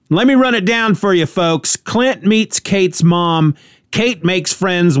Let me run it down for you, folks. Clint meets Kate's mom. Kate makes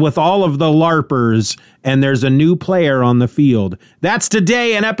friends with all of the LARPers, and there's a new player on the field. That's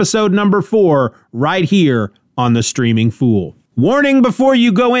today in episode number 4, right here on The Streaming Fool. Warning before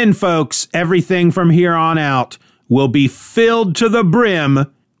you go in, folks. Everything from here on out will be filled to the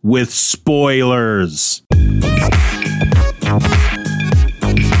brim with spoilers.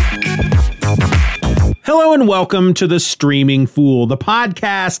 Hello and welcome to The Streaming Fool, the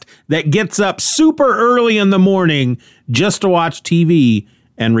podcast that gets up super early in the morning just to watch TV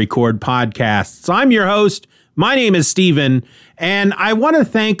and record podcasts. I'm your host. My name is Steven, and I want to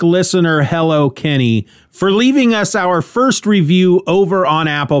thank listener Hello Kenny for leaving us our first review over on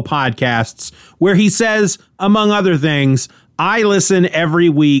Apple Podcasts, where he says, among other things, I listen every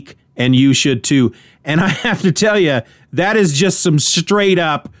week and you should too. And I have to tell you, that is just some straight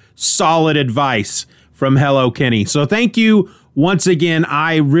up solid advice from Hello Kenny. So thank you once again.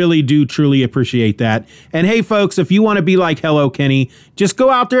 I really do truly appreciate that. And hey, folks, if you want to be like Hello Kenny, just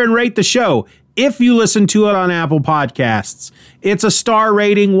go out there and rate the show. If you listen to it on Apple Podcasts, it's a star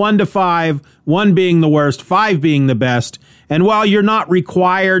rating, 1 to 5, 1 being the worst, 5 being the best. And while you're not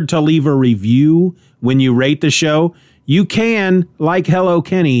required to leave a review when you rate the show, you can, like Hello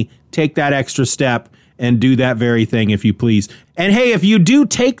Kenny, take that extra step and do that very thing if you please. And hey, if you do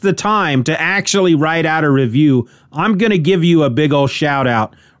take the time to actually write out a review, I'm going to give you a big old shout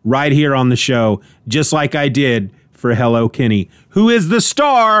out right here on the show, just like I did for Hello Kenny, who is the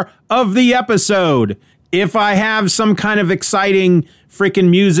star of the episode. If I have some kind of exciting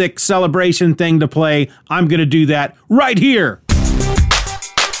freaking music celebration thing to play, I'm going to do that right here.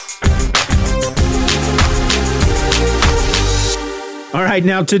 All right,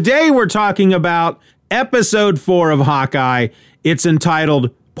 now today we're talking about episode 4 of Hawkeye. It's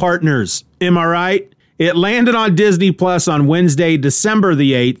entitled Partners. Am I right? It landed on Disney Plus on Wednesday, December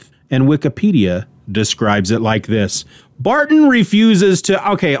the 8th, and Wikipedia describes it like this. Barton refuses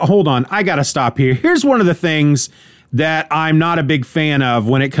to... Okay, hold on. I gotta stop here. Here's one of the things that I'm not a big fan of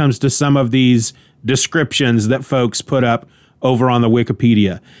when it comes to some of these descriptions that folks put up over on the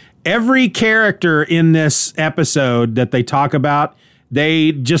Wikipedia. Every character in this episode that they talk about,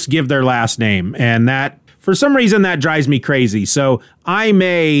 they just give their last name. And that, for some reason, that drives me crazy. So I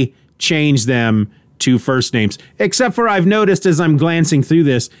may change them to first names. Except for I've noticed as I'm glancing through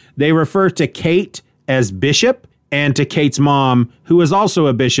this, they refer to Kate as Bishop, and to Kate's mom, who is also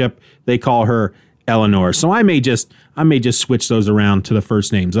a bishop, they call her Eleanor. So I may just switch those around to the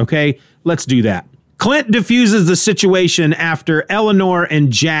first names. Okay, let's do that. Clint diffuses the situation after Eleanor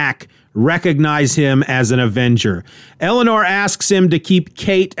and Jack recognize him as an Avenger. Eleanor asks him to keep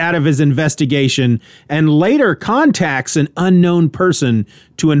Kate out of his investigation and later contacts an unknown person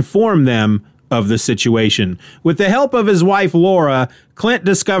to inform them of the situation. With the help of his wife, Laura, Clint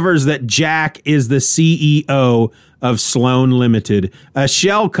discovers that Jack is the CEO of Sloan Limited, a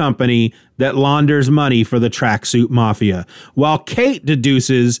shell company that launders money for the tracksuit mafia, while Kate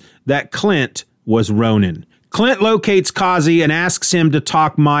deduces that Clint was Ronin. Clint locates Kazi and asks him to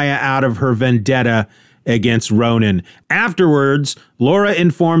talk Maya out of her vendetta against Ronin. Afterwards, Laura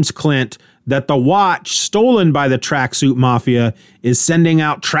informs Clint that the watch stolen by the tracksuit mafia is sending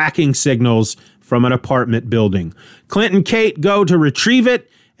out tracking signals from an apartment building. Clint and Kate go to retrieve it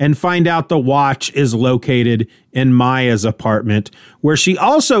and find out the watch is located in Maya's apartment, where she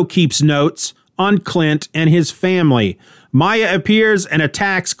also keeps notes on Clint and his family. Maya appears and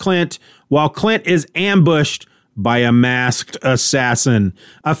attacks Clint while Clint is ambushed by a masked assassin.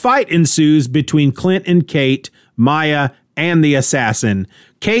 A fight ensues between Clint and Kate, Maya, and the assassin.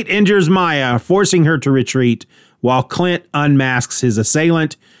 Kate injures Maya, forcing her to retreat, while Clint unmasks his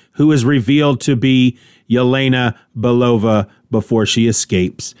assailant, who is revealed to be Yelena Belova before she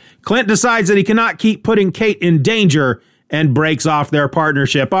escapes. Clint decides that he cannot keep putting Kate in danger and breaks off their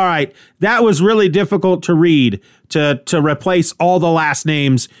partnership. All right, that was really difficult to read, to replace all the last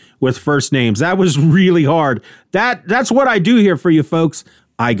names with first names. That was really hard. That's what I do here for you folks.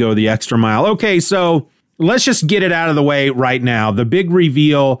 I go the extra mile. Okay, so let's just get it out of the way right now. The big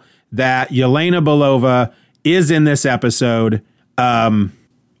reveal that Yelena Belova is in this episode. Yelena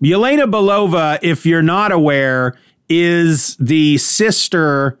Belova, if you're not aware, is the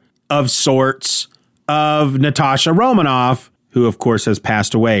sister of sorts of Natasha Romanoff, who of course has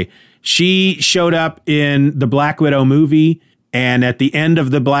passed away. She showed up in the Black Widow movie, and at the end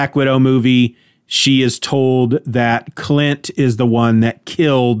of the Black Widow movie, she is told that Clint is the one that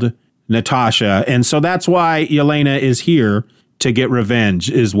killed Natasha. And so that's why Yelena is here to get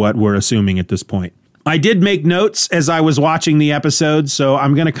revenge, is what we're assuming at this point. I did make notes as I was watching the episode, so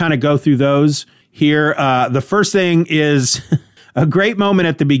I'm going to kind of go through those here. The first thing is a great moment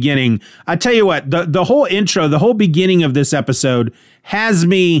at the beginning. I tell you what, the whole intro, the whole beginning of this episode has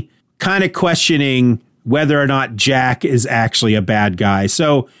me kind of questioning whether or not Jack is actually a bad guy.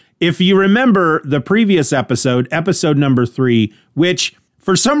 So if you remember the previous episode, episode number 3, which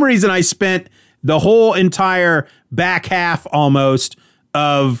for some reason I spent the whole entire back half almost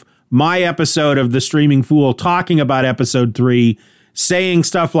of my episode of The Streaming Fool talking about episode 3, saying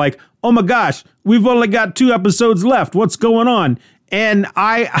stuff like, oh my gosh, we've only got 2 episodes left. What's going on? And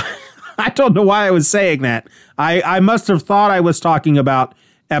I don't know why I was saying that. I must have thought I was talking about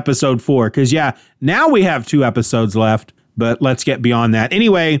episode 4, because now we have 2 episodes left, but let's get beyond that.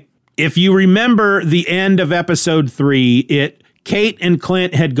 Anyway, if you remember the end of episode 3, Kate and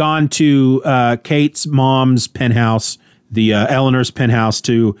Clint had gone to Kate's mom's penthouse, the Eleanor's penthouse,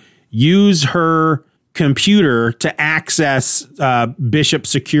 to use her computer to access Bishop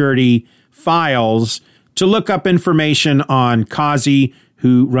security files to look up information on Kazi,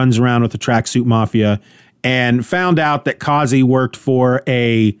 who runs around with the Tracksuit Mafia, and found out that Kazi worked for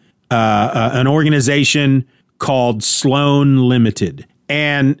an organization called Sloan Limited.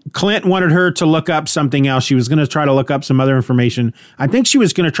 And Clint wanted her to look up something else. She was going to try to look up some other information. I think she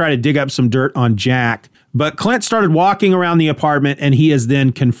was going to try to dig up some dirt on Jack. But Clint started walking around the apartment, and he is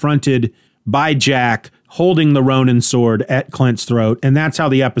then confronted by Jack holding the Ronin sword at Clint's throat. And that's how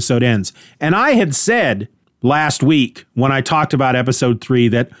the episode ends. And I had said last week when I talked about episode 3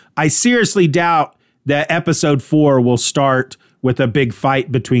 that I seriously doubt that episode 4 will start with a big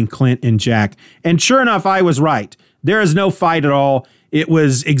fight between Clint and Jack. And sure enough, I was right. There is no fight at all. It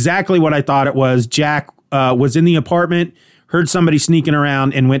was exactly what I thought it was. Jack was in the apartment, heard somebody sneaking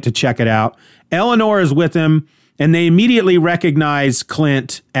around, and went to check it out. Eleanor is with him, and they immediately recognize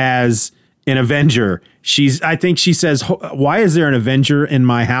Clint as an Avenger. I think she says, why is there an Avenger in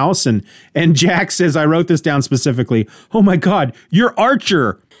my house? And Jack says, I wrote this down specifically. Oh my God, you're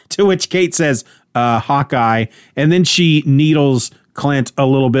Archer. To which Kate says, Hawkeye. And then she needles Clint a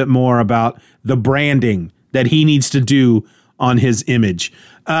little bit more about the branding that he needs to do on his image.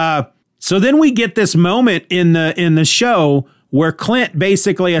 So then we get this moment in the show where Clint,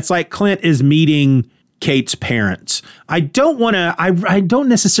 basically, it's like Clint is meeting Kate's parents. I don't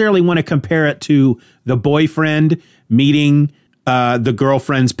necessarily want to compare it to the boyfriend meeting the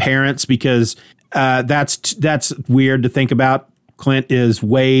girlfriend's parents, because that's weird to think about. Clint is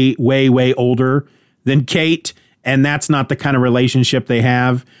way, way, way older than Kate, and that's not the kind of relationship they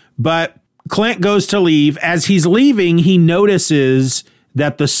have. But Clint goes to leave. As he's leaving, he notices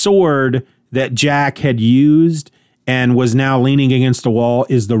that the sword that Jack had used and was now leaning against the wall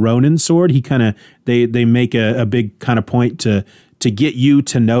is the Ronin sword. They make a big kind of point to get you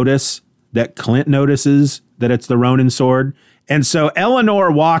to notice that Clint notices that it's the Ronin sword. And so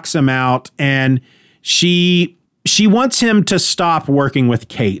Eleanor walks him out, and she wants him to stop working with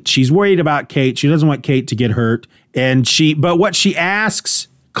Kate. She's worried about Kate. She doesn't want Kate to get hurt. But what she asks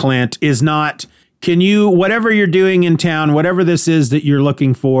Clint is not, can you, whatever you're doing in town, whatever this is that you're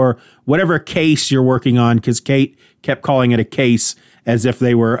looking for, whatever case you're working on, because Kate kept calling it a case as if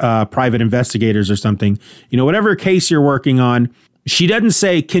they were private investigators or something. Whatever case you're working on, she doesn't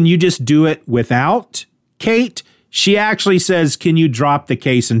say, can you just do it without Kate? She actually says, can you drop the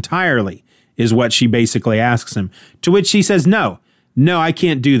case entirely, is what she basically asks him. To which he says, no, I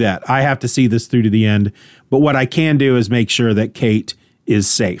can't do that. I have to see this through to the end. But what I can do is make sure that Kate is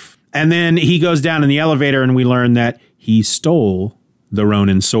safe. And then he goes down in the elevator, and we learn that he stole the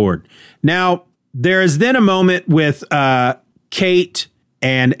Ronin sword. Now, there is then a moment with Kate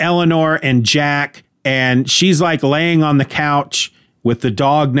and Eleanor and Jack, and she's like laying on the couch with the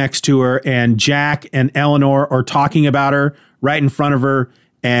dog next to her, and Jack and Eleanor are talking about her right in front of her.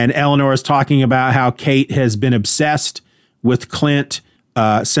 And Eleanor is talking about how Kate has been obsessed with Clint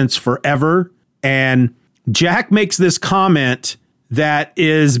since forever. And Jack makes this comment that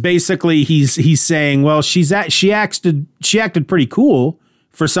is basically he's saying, well, she acted pretty cool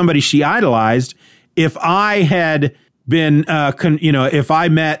for somebody she idolized. If I had been, if I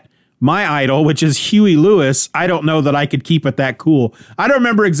met my idol, which is Huey Lewis, I don't know that I could keep it that cool. I don't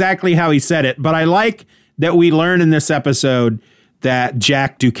remember exactly how he said it, but I like that we learn in this episode that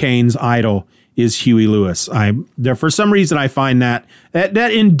Jack Duquesne's idol is Huey Lewis. For some reason, I find that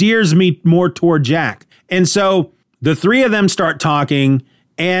endears me more toward Jack. And so the three of them start talking,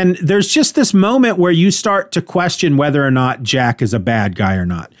 and there's just this moment where you start to question whether or not Jack is a bad guy or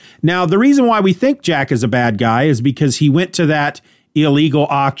not. Now, the reason why we think Jack is a bad guy is because he went to that illegal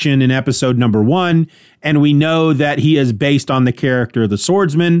auction in episode number 1, and we know that he is based on the character of the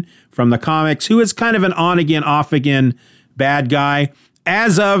swordsman from the comics, who is kind of an on-again, off-again bad guy.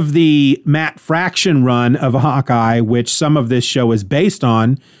 as of the Matt Fraction run of Hawkeye, which some of this show is based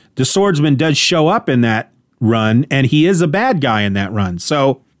on, the Swordsman does show up in that run, and he is a bad guy in that run.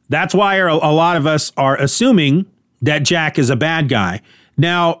 So that's why a lot of us are assuming that Jack is a bad guy.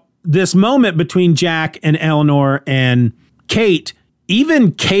 Now, this moment between Jack and Eleanor and Kate,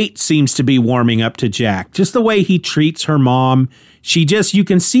 even Kate seems to be warming up to Jack. Just the way he treats her mom. You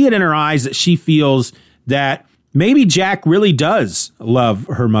can see it in her eyes that she feels that maybe Jack really does love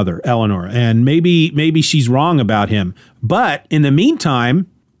her mother, Eleanor, and maybe she's wrong about him. But in the meantime,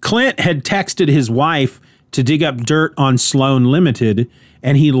 Clint had texted his wife to dig up dirt on Sloan Limited,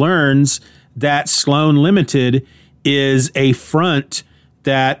 and he learns that Sloan Limited is a front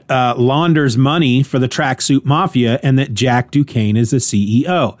that launders money for the Tracksuit Mafia, and that Jack Duquesne is the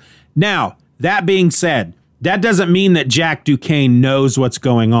CEO. Now, that being said, that doesn't mean that Jack Duquesne knows what's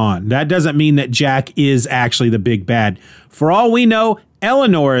going on. That doesn't mean that Jack is actually the big bad. For all we know,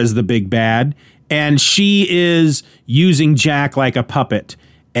 Eleanor is the big bad, and she is using Jack like a puppet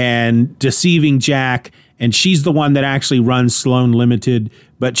and deceiving Jack, and she's the one that actually runs Sloan Limited,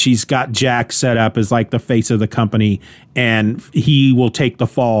 but she's got Jack set up as like the face of the company, and he will take the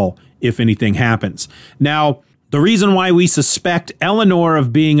fall if anything happens. Now, the reason why we suspect Eleanor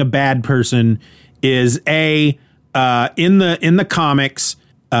of being a bad person is in the comics,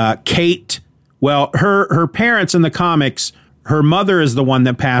 Kate, well, her parents in the comics, her mother is the one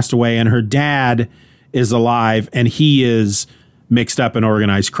that passed away, and her dad is alive, and he is mixed up in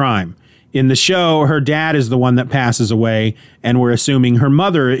organized crime. In the show, her dad is the one that passes away, and we're assuming her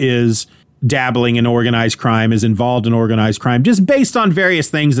mother is dabbling in organized crime, is involved in organized crime, just based on various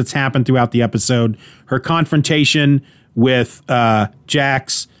things that's happened throughout the episode. Her confrontation with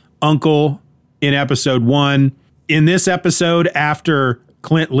Jack's uncle in episode 1. In this episode, after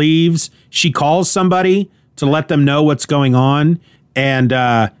Clint leaves, she calls somebody to let them know what's going on. And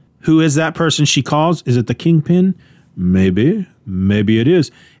who is that person she calls? Is it the Kingpin? Maybe it is.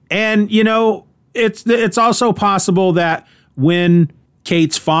 And, you know, it's also possible that when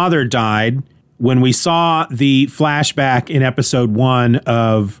Kate's father died, when we saw the flashback in episode 1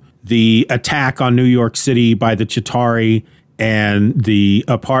 of the attack on New York City by the Chitauri, and the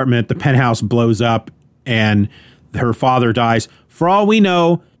apartment, the penthouse blows up and her father dies. For all we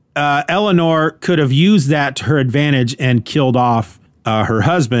know, Eleanor could have used that to her advantage and killed off her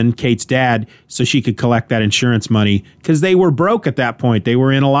husband, Kate's dad, so she could collect that insurance money, because they were broke at that point. They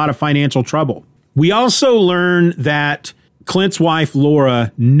were in a lot of financial trouble. We also learn that Clint's wife,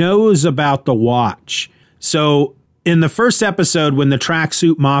 Laura, knows about the watch. So in the first episode, when the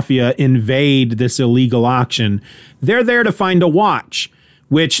Tracksuit Mafia invade this illegal auction, they're there to find a watch,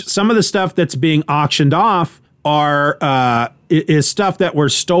 which some of the stuff that's being auctioned off is stuff that were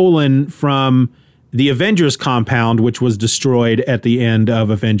stolen from the Avengers compound, which was destroyed at the end of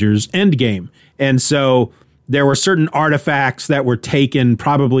Avengers Endgame. And so there were certain artifacts that were taken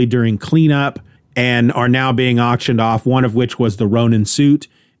probably during cleanup and are now being auctioned off, one of which was the Ronin suit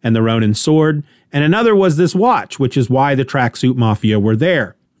and the Ronin sword. And another was this watch, which is why the Tracksuit Mafia were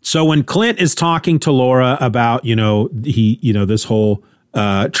there. So when Clint is talking to Laura about, this whole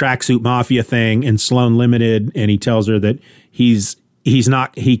Tracksuit Mafia thing and Sloan Limited, and he tells her that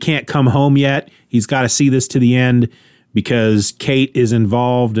he can't come home yet. He's got to see this to the end because Kate is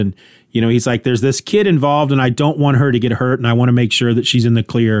involved. And, he's like, there's this kid involved and I don't want her to get hurt. And I want to make sure that she's in the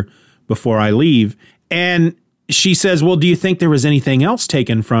clear before I leave. And she says, well, do you think there was anything else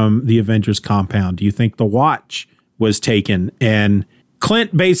taken from the Avengers compound? Do you think the watch was taken? And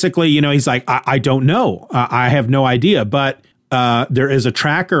Clint basically, he's like, I don't know. I have no idea. But there is a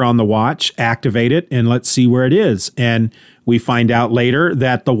tracker on the watch. Activate it and let's see where it is. And we find out later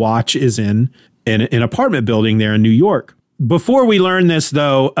that the watch is in an apartment building there in New York. Before we learn this,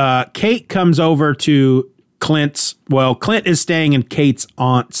 though, Kate comes over to Clint is staying in Kate's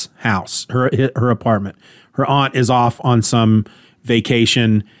aunt's house, her apartment. Her aunt is off on some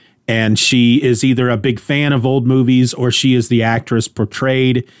vacation, and she is either a big fan of old movies or she is the actress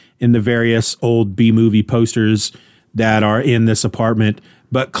portrayed in the various old B-movie posters that are in this apartment.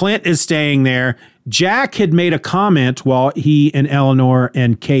 But Clint is staying there. Jack had made a comment while he and Eleanor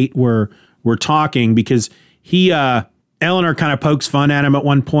and Kate were talking, because Eleanor kind of pokes fun at him at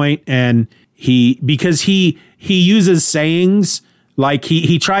one point, and he uses sayings like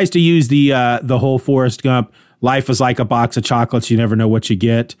he tries to use the whole Forrest Gump, life is like a box of chocolates, you never know what you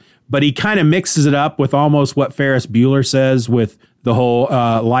get. But he kind of mixes it up with almost what Ferris Bueller says with the whole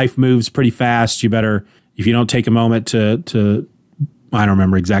life moves pretty fast. You better, if you don't take a moment to I don't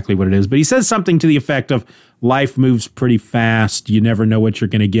remember exactly what it is, but he says something to the effect of life moves pretty fast. You never know what you're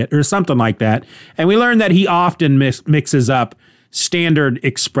going to get, or something like that. And we learn that he often mixes up standard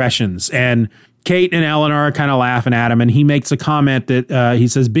expressions. And Kate and Eleanor are kind of laughing at him, and he makes a comment that he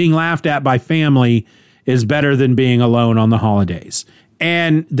says, being laughed at by family is better than being alone on the holidays.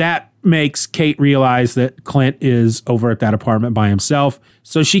 And that makes Kate realize that Clint is over at that apartment by himself.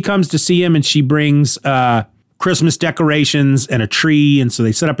 So she comes to see him, and she brings Christmas decorations and a tree. And so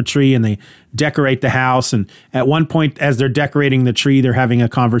they set up a tree and they decorate the house. And at one point, as they're decorating the tree, they're having a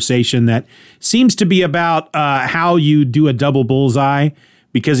conversation that seems to be about how you do a double bullseye,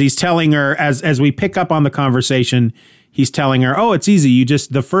 because he's telling her, as we pick up on the conversation, he's telling her, oh, it's easy.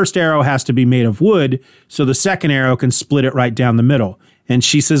 The first arrow has to be made of wood, so the second arrow can split it right down the middle. And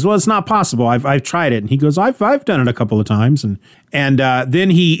she says, well, it's not possible. I've tried it. And he goes, I've done it a couple of times. And then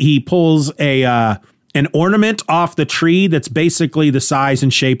he pulls an ornament off the tree that's basically the size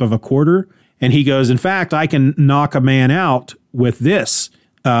and shape of a quarter. And he goes, in fact, I can knock a man out with this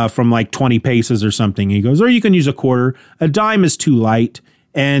from like 20 paces or something. He goes, or you can use a quarter. A dime is too light.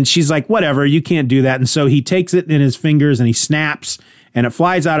 And she's like, whatever, you can't do that. And so he takes it in his fingers and he snaps, and it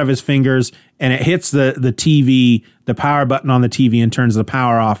flies out of his fingers and it hits the TV, the power button on the TV, and turns the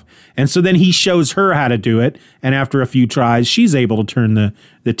power off. And so then he shows her how to do it. And after a few tries, she's able to turn the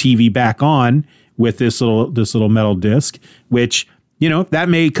TV back on with this little metal disc, which, that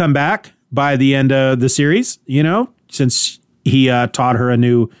may come back by the end of the series, since he taught her a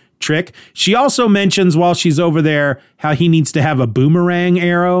new trick. She also mentions while she's over there how he needs to have a boomerang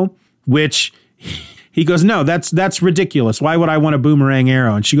arrow, which he goes, no, that's ridiculous. Why would I want a boomerang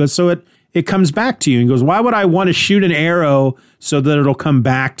arrow? And she goes, so it comes back to you. And he goes, why would I want to shoot an arrow so that it'll come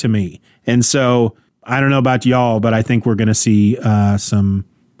back to me? And so I don't know about y'all, but I think we're going to see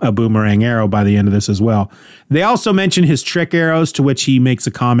a boomerang arrow by the end of this as well. They also mention his trick arrows, to which he makes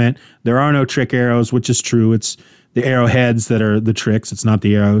a comment. There are no trick arrows, which is true. It's the arrowheads that are the tricks. It's not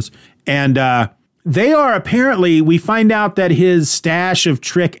the arrows. And they are apparently, we find out that his stash of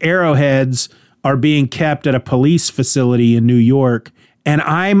trick arrowheads are being kept at a police facility in New York. And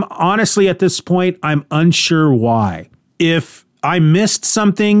I'm honestly, at this point, I'm unsure why. If I missed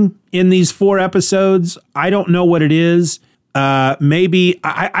something in these 4 episodes, I don't know what it is. Maybe,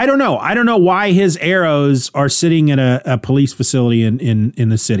 I don't know. I don't know why his arrows are sitting in a police facility in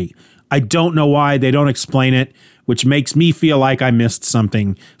the city. I don't know why. They don't explain it, which makes me feel like I missed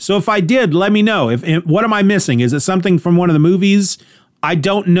something. So if I did, let me know. What am I missing? Is it something from one of the movies? I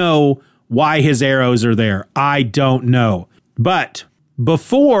don't know why his arrows are there. I don't know. But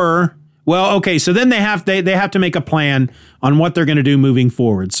before, well, okay, so then they have to make a plan on what they're going to do moving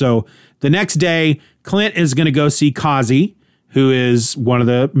forward. So the next day, Clint is going to go see Kazi, who is one of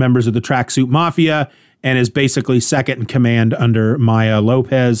the members of the Tracksuit Mafia and is basically second in command under Maya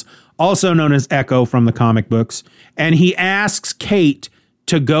Lopez, also known as Echo from the comic books. And he asks Kate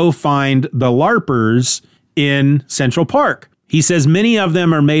to go find the LARPers in Central Park. He says many of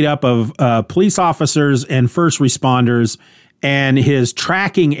them are made up of police officers and first responders, and his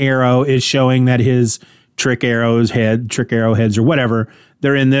tracking arrow is showing that his trick arrowheads or whatever,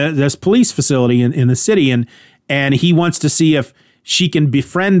 they're in this police facility in the city. And he wants to see if she can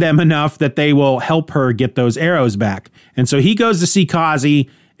befriend them enough that they will help her get those arrows back. And so he goes to see Kazi,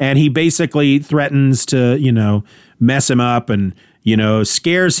 and he basically threatens to, mess him up and,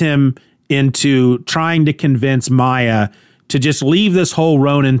 scares him into trying to convince Maya to just leave this whole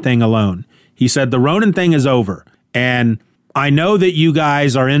Ronin thing alone. He said, the Ronin thing is over. And I know that you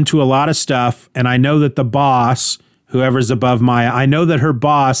guys are into a lot of stuff. And I know that the boss, whoever's above Maya, I know that her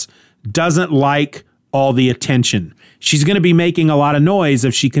boss doesn't like all the attention. She's going to be making a lot of noise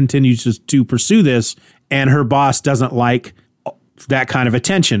if she continues to pursue this. And her boss doesn't like that kind of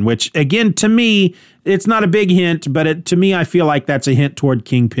attention, which again, to me, it's not a big hint, but to me, I feel like that's a hint toward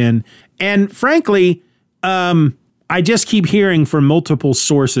Kingpin. And frankly, I just keep hearing from multiple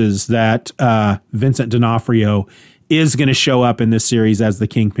sources that Vincent D'Onofrio is going to show up in this series as the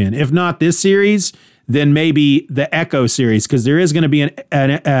Kingpin. If not this series, then maybe the Echo series, because there is going to be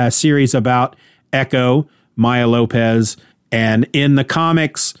a series about Echo, Maya Lopez, and in the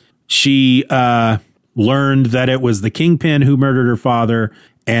comics, she learned that it was the Kingpin who murdered her father,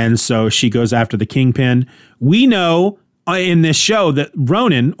 and so she goes after the Kingpin. We know in this show that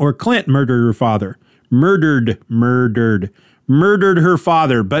Ronin, or Clint, murdered her father. Murdered her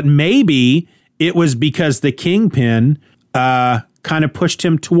father, but maybe it was because the Kingpin kind of pushed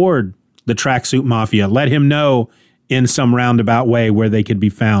him toward the Tracksuit Mafia, let him know in some roundabout way where they could be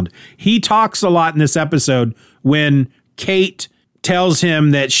found. He talks a lot in this episode when Kate tells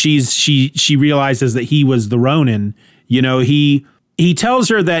him that she realizes that he was the Ronin. He tells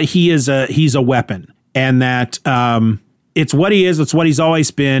her that he's a weapon, and that it's what he is. It's what he's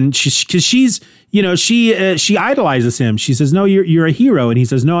always been. Because she idolizes him. She says, no, you're a hero. And he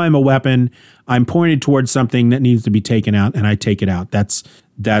says, no, I'm a weapon. I'm pointed towards something that needs to be taken out, and I take it out. That's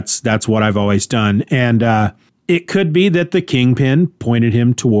what I've always done. And it could be that the Kingpin pointed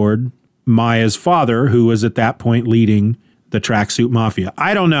him toward Maya's father, who was at that point leading the Tracksuit Mafia.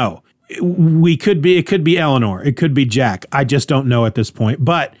 I don't know. It could be Eleanor. It could be Jack. I just don't know at this point.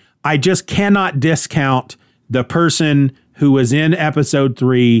 But I just cannot discount the person who was in episode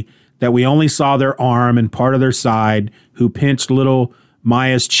 3 that we only saw their arm and part of their side, who pinched little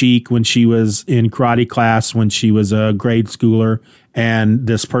Maya's cheek when she was in karate class, when she was a grade schooler, and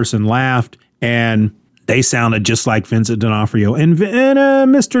this person laughed, and they sounded just like Vincent D'Onofrio. And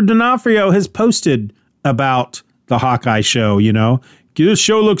Mr. D'Onofrio has posted about the Hawkeye show, this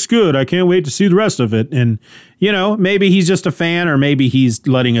show looks good. I can't wait to see the rest of it. And, maybe he's just a fan, or maybe he's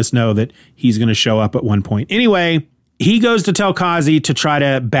letting us know that he's going to show up at one point. Anyway, he goes to tell Kazi to try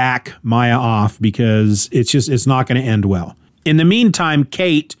to back Maya off because it's not going to end well. In the meantime,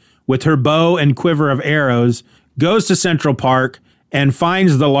 Kate, with her bow and quiver of arrows, goes to Central Park and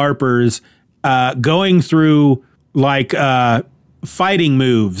finds the LARPers going through like fighting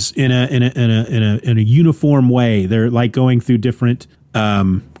moves in a uniform way. They're like going through different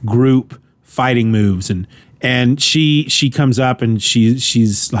group fighting moves, and she comes up and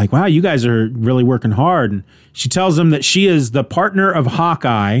she's like, wow, you guys are really working hard. And she tells them that she is the partner of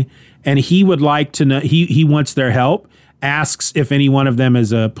Hawkeye, and he would like to know, he wants their help, asks if any one of them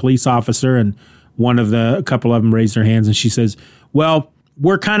is a police officer, and a couple of them raise their hands, and she says, well,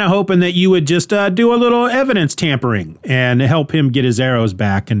 we're kind of hoping that you would just do a little evidence tampering and help him get his arrows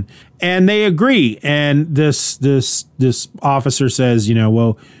back. And they agree. And this officer says,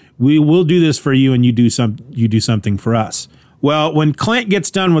 well, we will do this for you, and you do something for us. Well, when Clint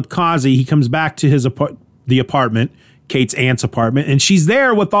gets done with Kazi, he comes back to the apartment, Kate's aunt's apartment, and she's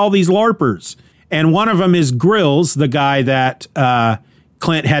there with all these LARPers. And one of them is Grills, the guy that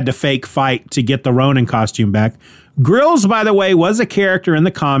Clint had to fake fight to get the Ronin costume back. Grills, by the way, was a character in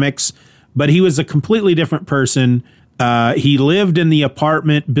the comics, but he was a completely different person. He lived in the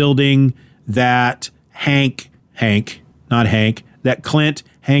apartment building that Hank is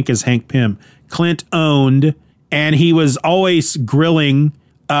Hank Pym, Clint owned, and he was always grilling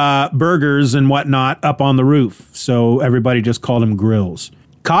burgers and whatnot up on the roof. So everybody just called him Grills.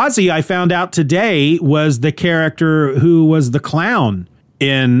 Kazi, I found out today, was the character who was the clown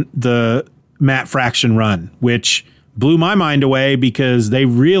in the Matt Fraction run, which blew my mind away because they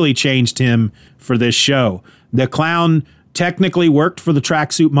really changed him for this show. The clown technically worked for the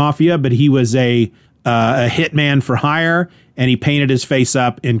Tracksuit Mafia, but he was a hitman for hire, and he painted his face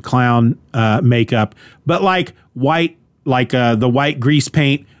up in clown makeup, but like white, the white grease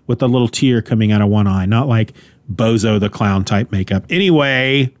paint with a little tear coming out of one eye, not like Bozo the Clown type makeup.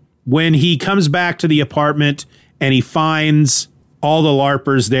 Anyway, when he comes back to the apartment and he finds all the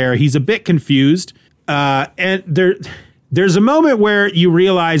LARPers there, he's a bit confused. And there's a moment where you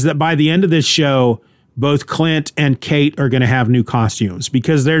realize that by the end of this show, both Clint and Kate are going to have new costumes,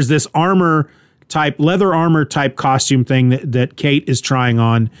 because there's this leather armor type costume thing that Kate is trying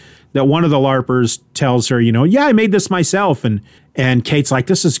on, that one of the LARPers tells her, yeah, I made this myself. And Kate's like,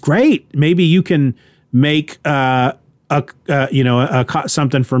 this is great. Maybe you can make something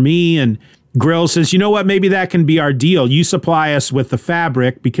for me. And Grill says, you know what, maybe that can be our deal. You supply us with the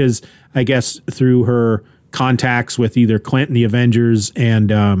fabric, because I guess through her contacts with either Clint and the Avengers and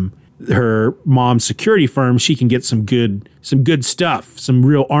her mom's security firm, she can get some good stuff, some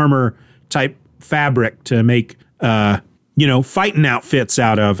real armor type fabric to make fighting outfits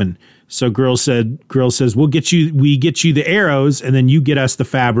out of. And so Grill says, we get you the arrows, and then you get us the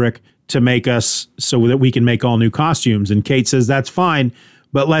fabric to make us so that we can make all new costumes. And Kate says, that's fine,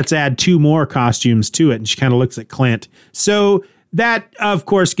 but let's add 2 more costumes to it. And she kind of looks at Clint. So that, of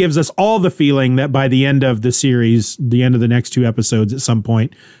course, gives us all the feeling that by the end of the series, the end of the next 2 episodes, at some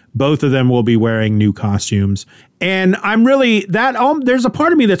point, both of them will be wearing new costumes. And I'm really there's a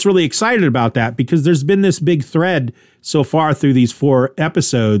part of me that's really excited about that, because there's been this big thread so far through these 4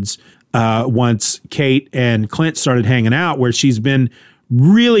 episodes, once Kate and Clint started hanging out, where she's been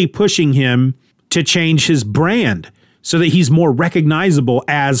really pushing him to change his brand so that he's more recognizable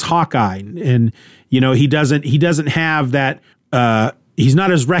as Hawkeye. And, he doesn't have that, he's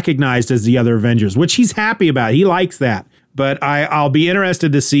not as recognized as the other Avengers, which he's happy about. He likes that. But I'll be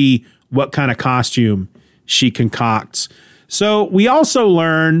interested to see what kind of costume she concocts. So we also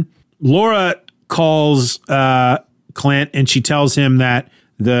learn Laura calls Clint, and she tells him that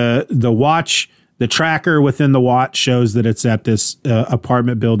the watch, the tracker within the watch, shows that it's at this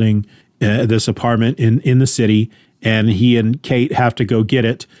apartment building this apartment in the city, and he and Kate have to go get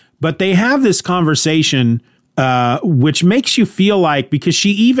it. But they have this conversation, which makes you feel like, because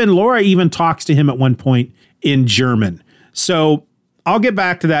Laura even talks to him at one point in German. So I'll get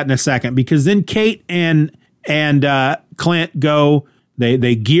back to that in a second, because then Kate and Clint go,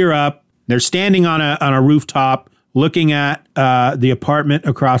 they gear up. They're standing on a rooftop looking at the apartment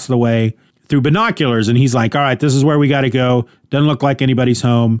across the way through binoculars. And he's like, all right, this is where we got to go. Doesn't look like anybody's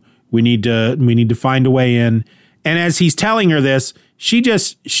home. We need to find a way in. And as he's telling her this, she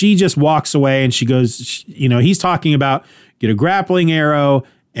just walks away, and she goes, he's talking about get a grappling arrow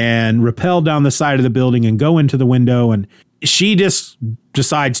and rappel down the side of the building and go into the window. And she just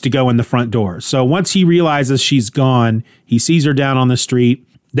decides to go in the front door. So once he realizes she's gone, he sees her down on the street.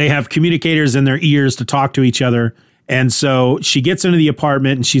 They have communicators in their ears to talk to each other. And so she gets into the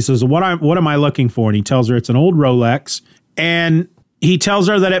apartment and she says, what am I looking for? And he tells her it's an old Rolex. And he tells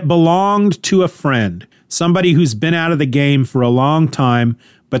her that it belonged to a friend, somebody who's been out of the game for a long time,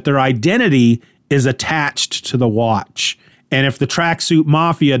 but their identity is attached to the watch. And if the Tracksuit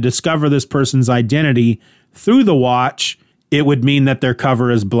Mafia discover this person's identity through the watch, it would mean that their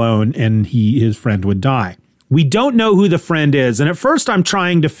cover is blown and his friend would die. We don't know who the friend is. And at first I'm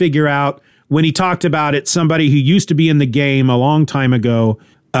trying to figure out, when he talked about it, somebody who used to be in the game a long time ago,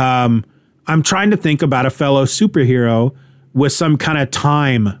 I'm trying to think about a fellow superhero with some kind of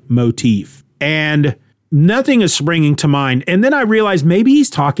time motif. And nothing is springing to mind. And then I realized maybe he's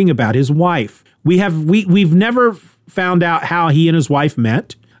talking about his wife. We've never found out how he and his wife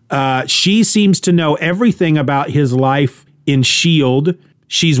met. She seems to know everything about his life in S.H.I.E.L.D.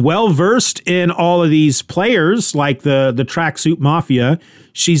 She's well-versed in all of these players, like the Tracksuit Mafia.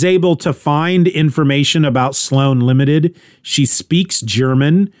 She's able to find information about Sloan Limited. She speaks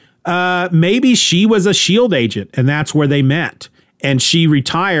German. Maybe she was a S.H.I.E.L.D. agent, and that's where they met. And she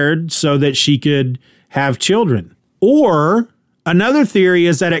retired so that she could have children. Or another theory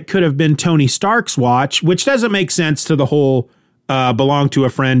is that it could have been Tony Stark's watch, which doesn't make sense to the whole belonged to a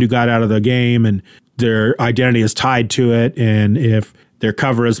friend who got out of the game and their identity is tied to it. And if their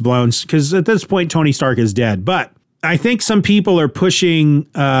cover is blown, because at this point, Tony Stark is dead. But I think some people are pushing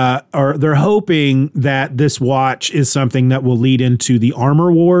or they're hoping that this watch is something that will lead into the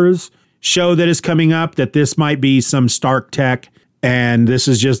Armor Wars show that is coming up, that this might be some Stark tech. And this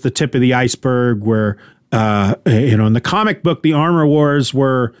is just the tip of the iceberg where, in the comic book, the Armor Wars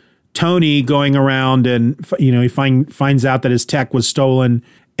were Tony going around and, he finds out that his tech was stolen,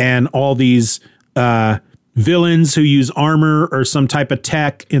 and all these villains who use armor or some type of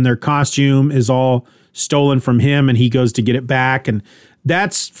tech in their costume is all stolen from him, and he goes to get it back. And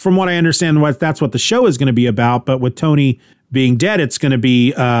that's, from what I understand, that's what the show is going to be about. But with Tony being dead, it's going to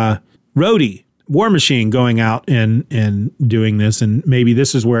be Rhodey, War Machine, going out and doing this. And maybe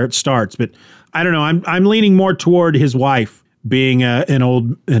this is where it starts. But I don't know. I'm leaning more toward his wife being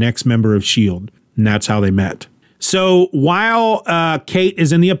an ex-member of S.H.I.E.L.D., and that's how they met. So while Kate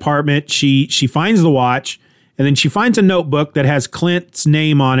is in the apartment, she finds the watch, and then she finds a notebook that has Clint's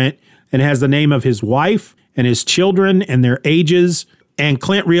name on it, and has the name of his wife and his children and their ages. And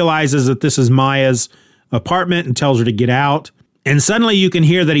Clint realizes that this is Maya's apartment and tells her to get out. And suddenly you can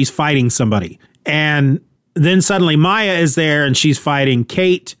hear that he's fighting somebody. And then suddenly Maya is there and she's fighting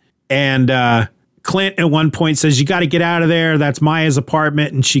Kate. And Clint at one point says, you got to get out of there. That's Maya's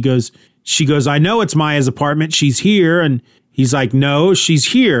apartment. And she goes, I know it's Maya's apartment. She's here. And he's like, no, she's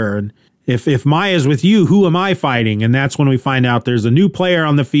here. And if Maya's with you, who am I fighting? And that's when we find out there's a new player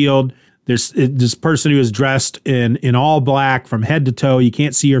on the field. There's this person who is dressed in all black from head to toe. You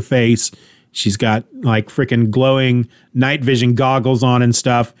can't see her face. She's got like freaking glowing night vision goggles on and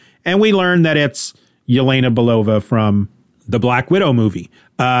stuff. And we learn that it's Yelena Belova from the Black Widow movie.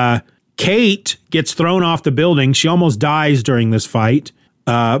 Kate gets thrown off the building. She almost dies during this fight.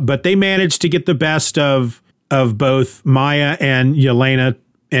 But they manage to get the best of both Maya and Yelena.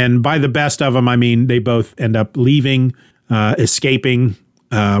 And by the best of them, I mean they both end up leaving, escaping,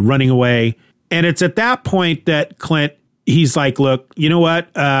 running away. And it's at that point that Clint, he's like, look, you know what?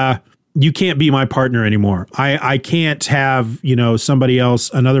 You can't be my partner anymore. I can't have, somebody else,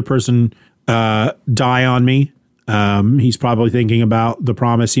 another person die on me. He's probably thinking about the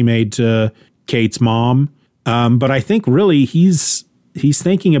promise he made to Kate's mom. But I think really he's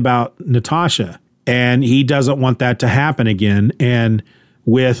thinking about Natasha, and he doesn't want that to happen again. And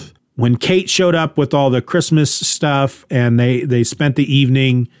when Kate showed up with all the Christmas stuff, and they spent the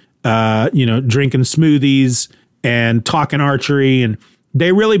evening, drinking smoothies and talking archery, and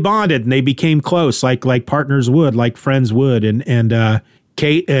they really bonded and they became close, like partners would, like friends would. And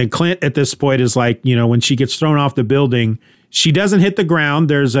Kate and Clint at this point is like, when she gets thrown off the building, She doesn't hit the ground.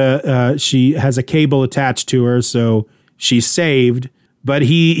 There's she has a cable attached to her, so she's saved. But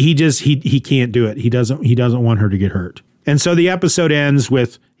he can't do it. He doesn't want her to get hurt. And so the episode ends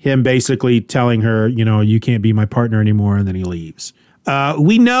with him basically telling her, you can't be my partner anymore, and then he leaves.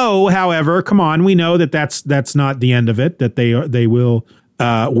 We know, however, we know that that's not the end of it. That they will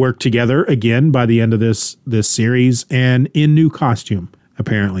work together again by the end of this series, and in new costume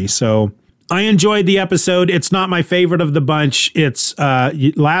apparently. So I enjoyed the episode. It's not my favorite of the bunch. It's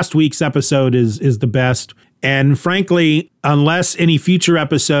last week's episode is the best. And frankly, unless any future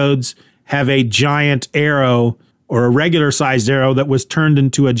episodes have a giant arrow or a regular sized arrow that was turned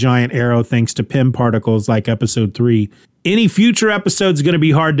into a giant arrow thanks to Pym particles like episode 3, any future episode's going to be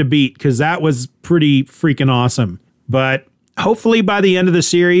hard to beat because that was pretty freaking awesome. But hopefully by the end of the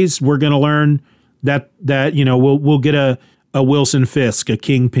series, we're going to learn that we'll get a Wilson Fisk, a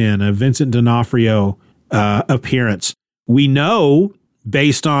Kingpin, a Vincent D'Onofrio appearance. We know,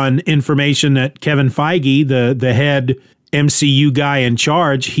 based on information that Kevin Feige, the head MCU guy in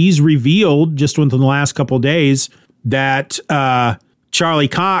charge, he's revealed just within the last couple of days that Charlie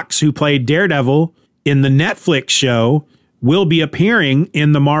Cox, who played Daredevil in the Netflix show, will be appearing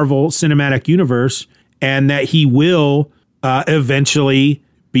in the Marvel Cinematic Universe, and that he will eventually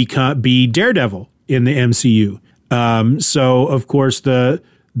be Daredevil in the MCU. So of course the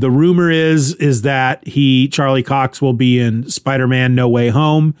rumor is that Charlie Cox will be in Spider-Man No Way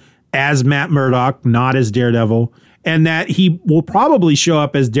Home as Matt Murdock, not as Daredevil, and that he will probably show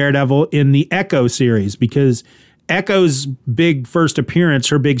up as Daredevil in the Echo series, because Echo's big first appearance,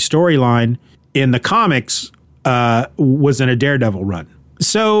 her big storyline in the comics, was in a Daredevil run.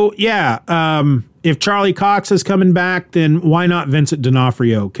 So yeah, if Charlie Cox is coming back, then why not Vincent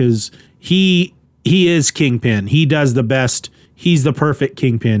D'Onofrio? Because he is Kingpin. He does the best. He's the perfect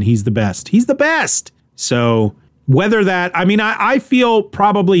Kingpin. He's the best. He's the best. So whether that, I feel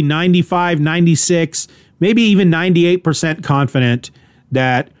probably 95, 96, maybe even 98% confident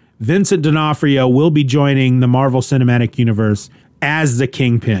that Vincent D'Onofrio will be joining the Marvel Cinematic Universe as the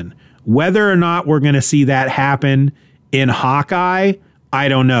Kingpin. Whether or not we're going to see that happen in Hawkeye, I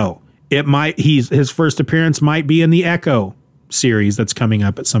don't know. It might. His first appearance might be in the Echo series that's coming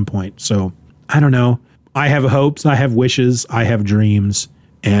up at some point. So I don't know. I have hopes, I have wishes, I have dreams,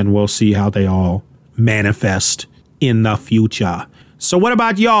 and we'll see how they all manifest in the future. So what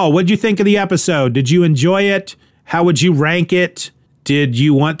about y'all? What'd you think of the episode? Did you enjoy it? How would you rank it? Did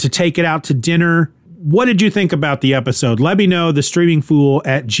you want to take it out to dinner? What did you think about the episode? Let me know,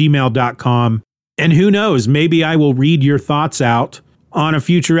 thestreamingfool@gmail.com. And who knows, maybe I will read your thoughts out on a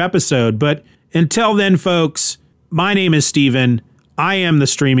future episode. But until then, folks, my name is Steven. I am the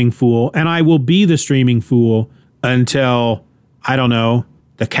Streaming Fool, and I will be the Streaming Fool until, I don't know,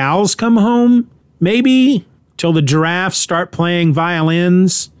 the cows come home, maybe? Till the giraffes start playing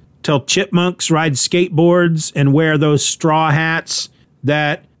violins, till chipmunks ride skateboards and wear those straw hats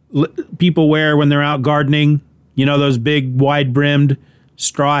that people wear when they're out gardening. Those big wide-brimmed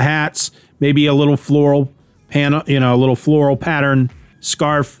straw hats, maybe a little floral panel, a little floral pattern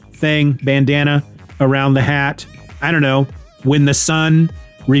scarf thing, bandana around the hat. I don't know. When the sun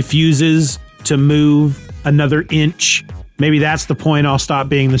refuses to move another inch, maybe that's the point I'll stop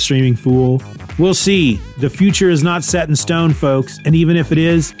being the Streaming Fool. We'll see. The future is not set in stone, folks. And even if it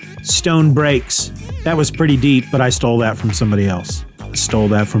is, stone breaks. That was pretty deep, but I stole that from somebody else. I stole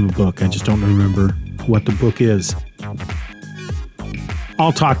that from a book. I just don't remember what the book is.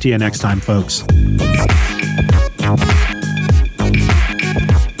 I'll talk to you next time, folks.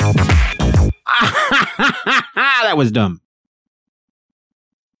 That was dumb.